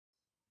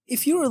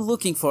If you are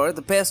looking for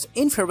the best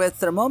infrared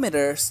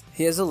thermometers,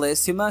 here's a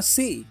list you must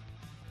see.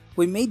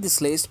 We made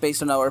this list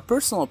based on our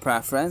personal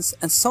preference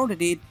and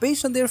sorted it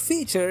based on their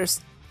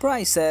features,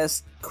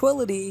 prices,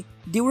 quality,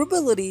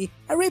 durability,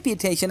 and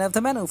reputation of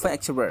the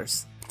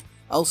manufacturers.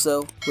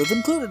 Also, we've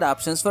included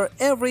options for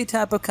every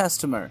type of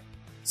customer.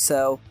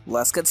 So,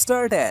 let's get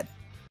started.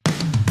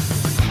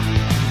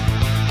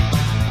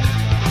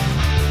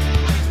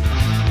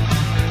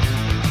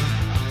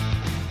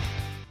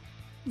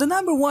 The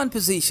number one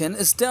position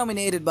is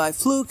dominated by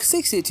Fluke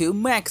 62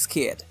 Max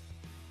Kit.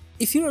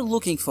 If you are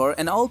looking for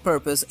an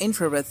all-purpose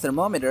infrared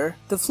thermometer,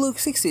 the Fluke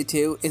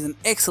 62 is an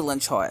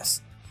excellent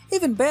choice.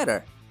 Even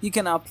better, you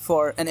can opt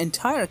for an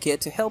entire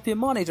kit to help you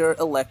monitor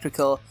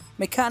electrical,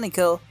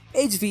 mechanical,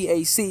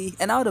 HVAC,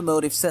 and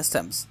automotive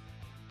systems.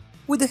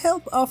 With the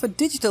help of a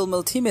digital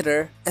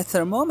multimeter, a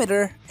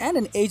thermometer, and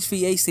an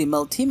HVAC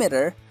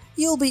multimeter,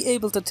 you'll be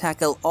able to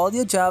tackle all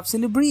your jobs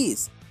in a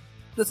breeze.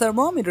 The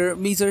thermometer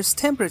measures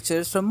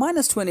temperatures from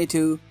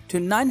 -22 to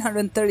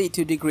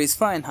 932 degrees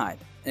Fahrenheit,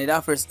 and it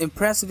offers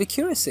impressive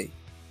accuracy.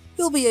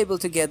 You'll be able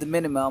to get the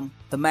minimum,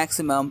 the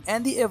maximum,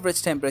 and the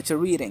average temperature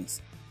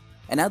readings.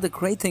 Another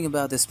great thing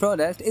about this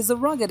product is the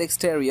rugged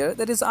exterior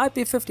that is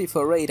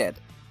IP54 rated.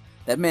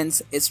 That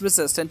means it's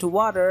resistant to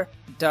water,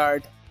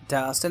 dirt,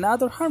 dust, and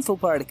other harmful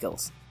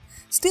particles.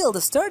 Still, the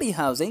sturdy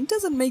housing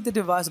doesn't make the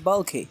device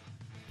bulky.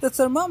 The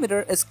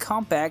thermometer is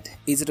compact,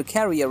 easy to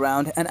carry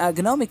around, and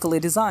ergonomically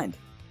designed.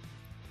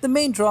 The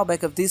main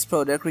drawback of this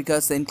product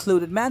regards the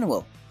included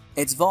manual.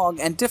 It's vague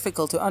and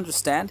difficult to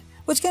understand,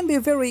 which can be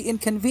very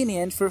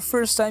inconvenient for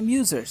first-time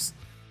users.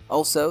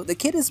 Also, the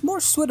kit is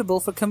more suitable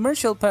for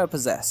commercial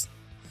purposes.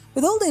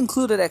 With all the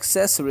included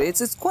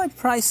accessories, it's quite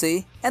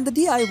pricey, and the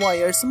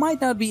DIYers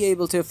might not be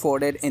able to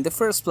afford it in the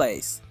first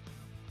place.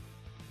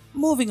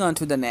 Moving on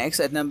to the next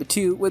at number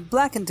 2 with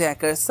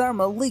BLACK+DECKER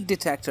Thermal Leak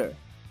Detector.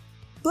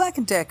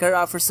 BLACK+DECKER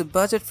offers a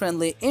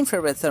budget-friendly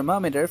infrared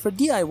thermometer for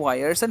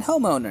DIYers and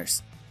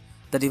homeowners.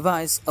 The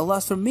device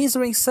allows for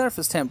measuring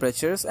surface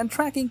temperatures and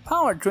tracking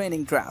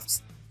power-draining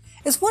drafts.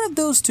 It's one of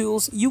those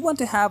tools you want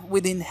to have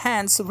within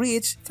hand's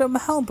reach for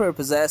home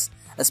purposes,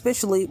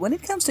 especially when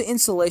it comes to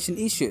insulation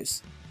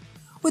issues.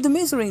 With the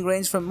measuring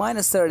range from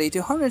 -30 to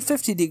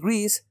 150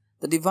 degrees,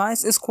 the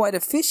device is quite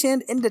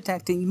efficient in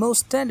detecting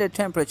most standard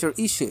temperature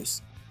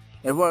issues.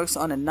 It works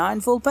on a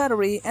 9-volt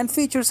battery and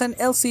features an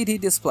LCD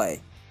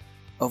display.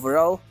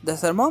 Overall, the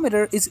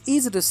thermometer is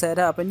easy to set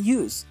up and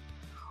use.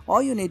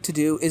 All you need to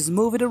do is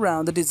move it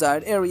around the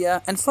desired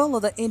area and follow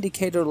the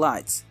indicator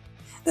lights.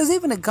 There's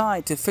even a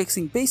guide to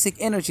fixing basic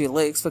energy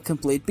leaks for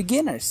complete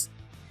beginners.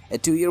 A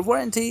 2-year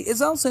warranty is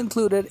also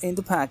included in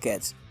the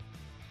package.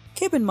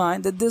 Keep in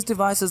mind that this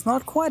device is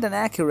not quite as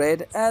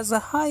accurate as the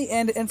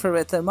high-end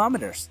infrared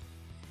thermometers.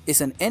 It's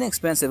an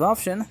inexpensive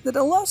option that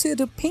allows you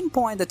to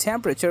pinpoint the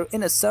temperature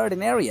in a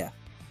certain area,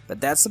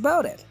 but that's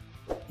about it.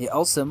 You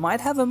also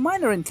might have a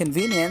minor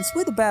inconvenience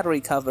with the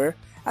battery cover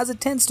as it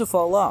tends to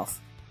fall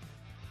off.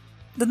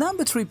 The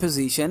number 3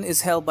 position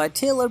is held by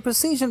Taylor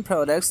Precision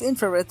Products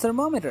Infrared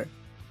Thermometer.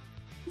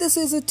 This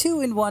is a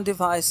 2-in-1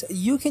 device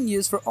you can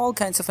use for all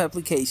kinds of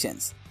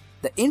applications.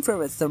 The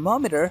infrared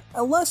thermometer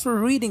allows for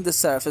reading the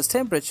surface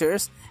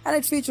temperatures, and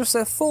it features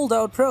a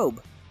fold-out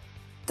probe.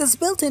 This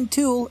built-in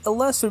tool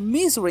allows for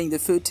measuring the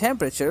food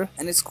temperature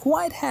and is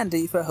quite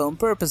handy for home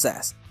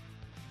purposes.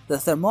 The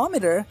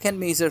thermometer can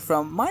measure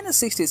from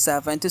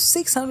 -67 to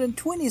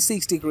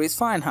 626 degrees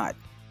Fahrenheit,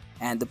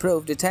 and the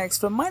probe detects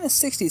from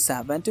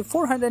 -67 to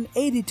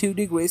 482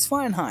 degrees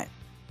Fahrenheit.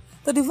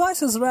 The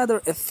device is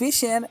rather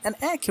efficient and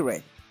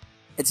accurate.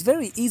 It's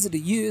very easy to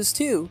use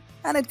too,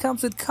 and it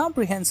comes with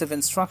comprehensive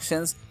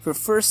instructions for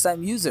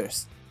first-time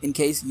users, in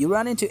case you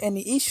run into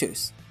any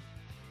issues.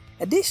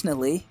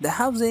 Additionally, the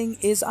housing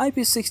is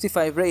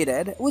IP65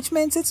 rated, which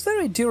means it's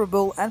very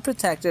durable and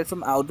protected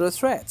from outdoor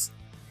threats.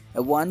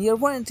 A 1-year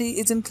warranty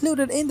is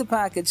included in the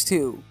package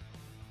too.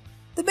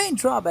 The main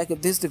drawback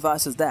of this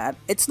device is that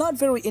it's not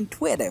very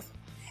intuitive.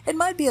 It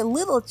might be a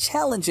little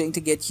challenging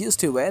to get used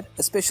to it,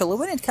 especially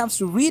when it comes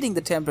to reading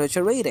the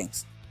temperature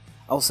readings.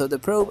 Also, the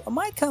probe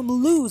might come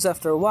loose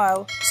after a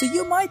while, so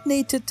you might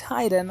need to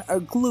tighten or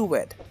glue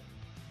it.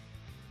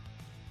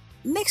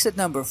 Next at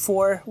number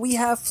 4, we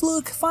have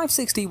Fluke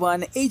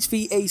 561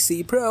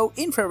 HVAC Pro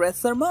Infrared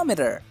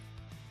Thermometer.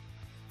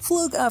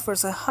 Fluke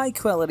offers a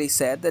high-quality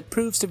set that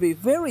proves to be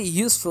very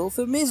useful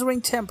for measuring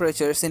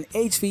temperatures in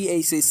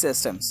HVAC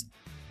systems.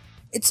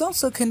 It's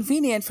also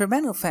convenient for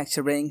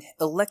manufacturing,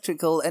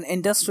 electrical, and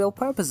industrial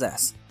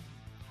purposes.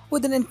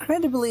 With an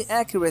incredibly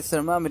accurate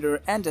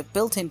thermometer and a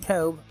built-in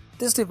probe,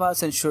 this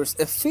device ensures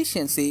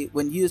efficiency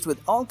when used with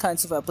all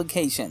kinds of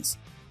applications.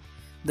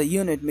 The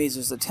unit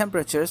measures the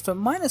temperatures from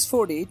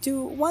 -40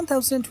 to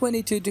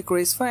 1022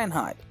 degrees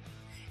Fahrenheit.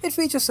 It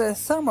features a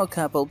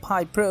thermocouple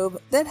pipe probe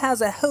that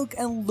has a hook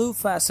and loop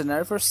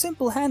fastener for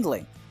simple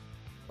handling.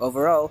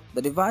 Overall,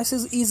 the device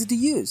is easy to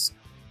use.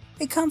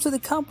 It comes with a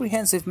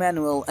comprehensive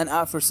manual and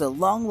offers a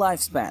long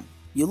lifespan.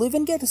 You'll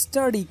even get a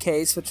sturdy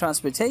case for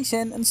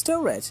transportation and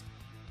storage.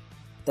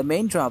 The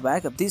main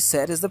drawback of this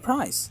set is the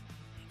price.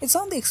 It's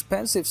on the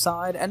expensive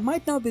side and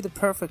might not be the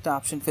perfect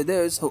option for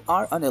those who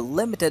are on a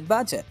limited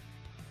budget.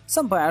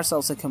 Some buyers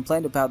also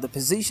complained about the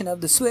position of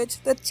the switch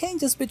that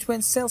changes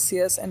between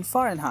Celsius and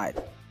Fahrenheit.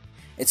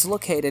 It's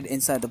located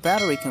inside the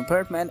battery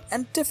compartment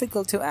and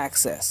difficult to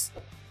access.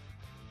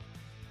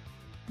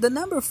 The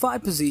number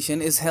 5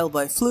 position is held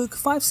by Fluke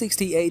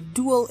 568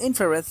 Duel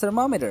Infrared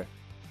Thermometer.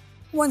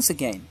 Once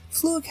again,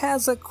 Fluke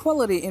has a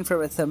quality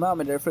infrared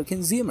thermometer for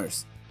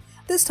consumers.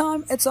 This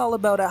time, it's all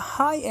about a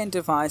high-end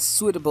device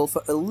suitable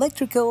for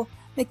electrical,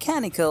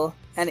 mechanical,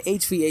 and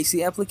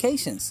HVAC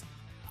applications.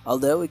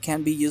 Although it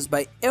can be used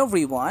by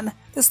everyone,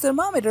 this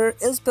thermometer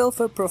is built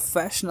for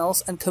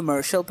professionals and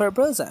commercial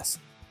purposes.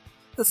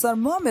 The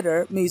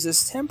thermometer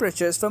measures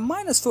temperatures from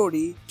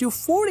 -40 to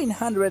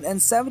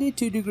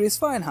 1472 degrees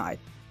Fahrenheit.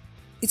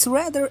 It's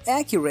rather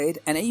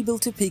accurate and able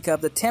to pick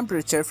up the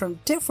temperature from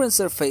different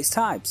surface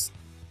types.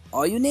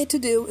 All you need to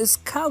do is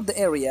scout the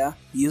area,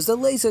 use the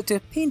laser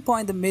to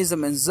pinpoint the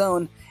measurement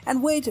zone,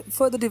 and wait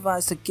for the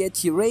device to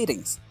get you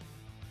ratings.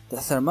 The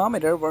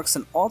thermometer works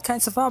on all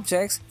kinds of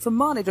objects, from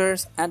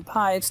monitors and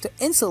pipes to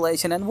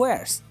insulation and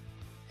wares.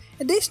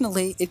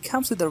 Additionally, it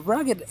comes with a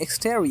rugged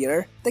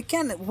exterior that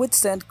can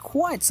withstand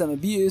quite some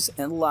abuse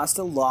and last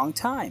a long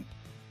time.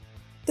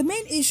 The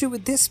main issue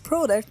with this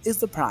product is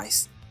the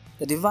price.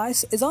 The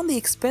device is on the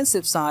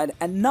expensive side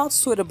and not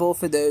suitable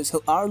for those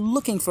who are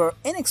looking for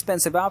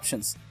inexpensive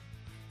options.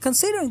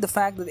 Considering the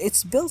fact that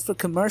it's built for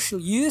commercial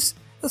use,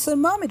 the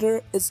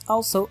thermometer is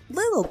also a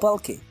little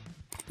bulky.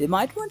 You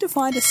might want to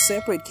find a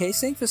separate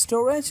casing for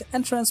storage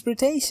and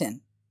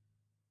transportation.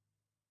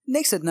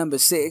 Next at number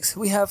 6,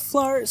 we have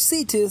Flir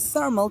C2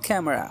 Thermal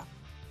Camera.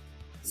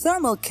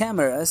 Thermal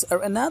cameras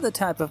are another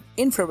type of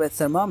infrared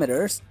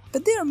thermometers,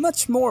 but they are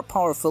much more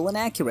powerful and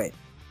accurate.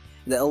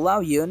 They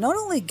allow you not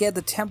only get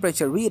the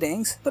temperature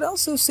readings, but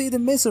also see the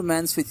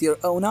measurements with your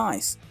own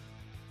eyes.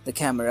 The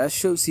camera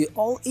shows you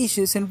all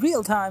issues in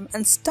real time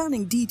and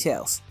stunning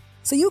details,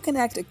 so you can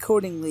act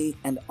accordingly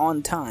and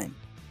on time.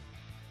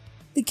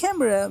 The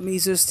camera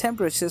measures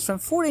temperatures from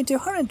 14 to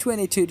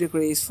 122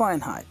 degrees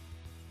Fahrenheit.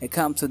 It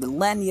comes with a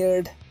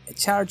lanyard, a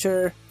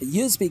charger, a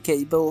USB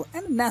cable,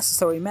 and a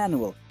necessary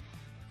manual.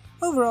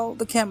 Overall,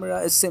 the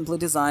camera is simply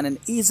designed and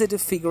easy to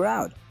figure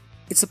out.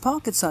 It's a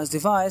pocket-sized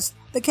device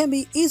that can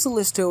be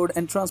easily stored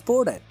and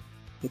transported.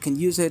 You can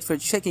use it for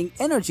checking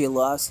energy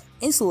loss,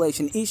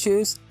 insulation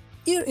issues,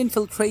 air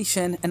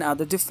infiltration, and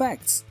other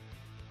defects.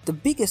 The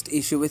biggest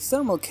issue with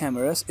thermal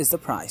cameras is the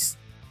price.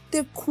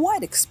 They're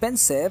quite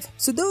expensive,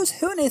 so those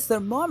who need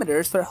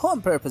thermometers for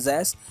home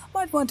purposes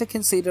might want to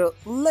consider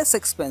less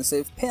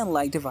expensive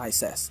pen-like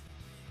devices.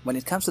 When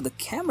it comes to the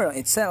camera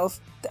itself,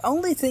 the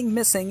only thing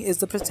missing is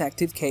the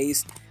protective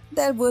case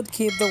that would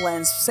keep the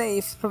lens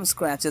safe from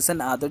scratches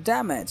and other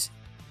damage.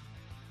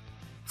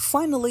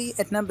 Finally,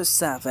 at number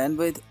 7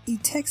 with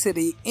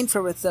Etekcity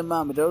Infrared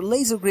Thermometer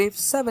Lasergrip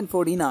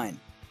 749.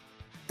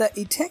 The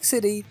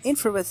Etekcity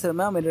Infrared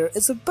Thermometer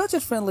is a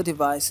budget-friendly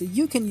device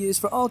you can use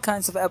for all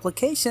kinds of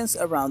applications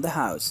around the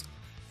house.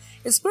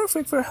 It's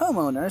perfect for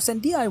homeowners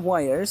and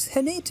DIYers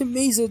who need to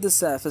measure the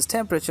surface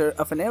temperature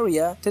of an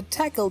area to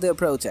tackle their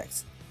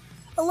projects.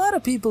 A lot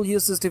of people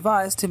use this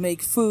device to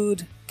make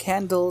food,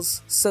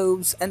 candles,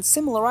 soaps, and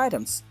similar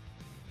items.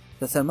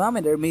 The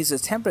thermometer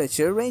measures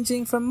temperature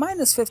ranging from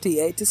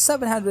 -58 to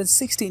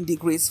 716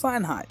 degrees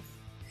Fahrenheit.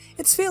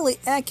 It's fairly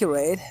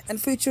accurate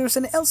and features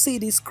an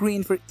LCD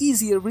screen for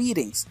easier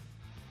readings.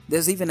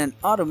 There's even an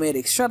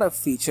automatic shut-off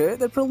feature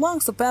that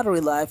prolongs the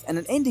battery life and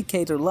an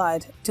indicator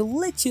light to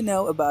let you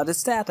know about its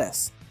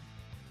status.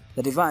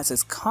 The device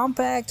is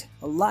compact,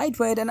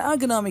 lightweight, and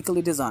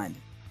ergonomically designed.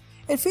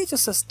 It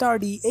features a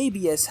sturdy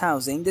ABS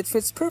housing that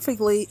fits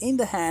perfectly in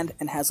the hand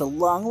and has a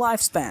long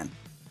lifespan.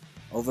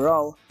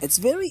 Overall, it's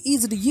very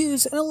easy to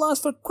use and allows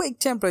for quick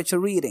temperature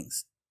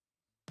readings.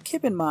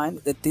 Keep in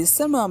mind that this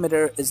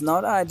thermometer is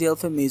not ideal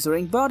for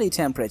measuring body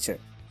temperature.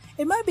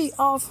 It might be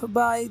off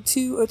by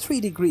 2 or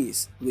 3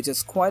 degrees, which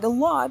is quite a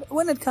lot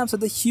when it comes to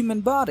the human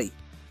body.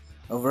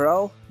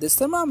 Overall, this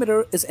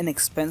thermometer is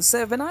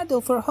inexpensive and ideal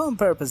for home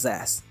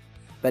purposes,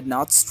 but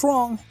not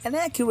strong and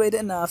accurate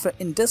enough for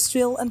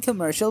industrial and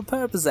commercial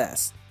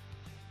purposes.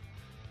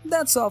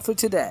 That's all for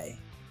today.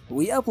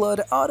 We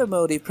upload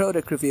automotive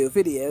product review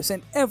videos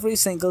in every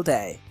single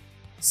day.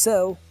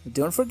 So,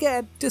 don't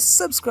forget to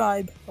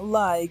subscribe,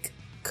 like,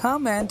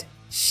 comment,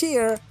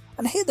 share,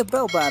 and hit the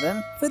bell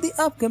button for the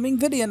upcoming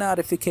video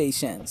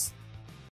notifications.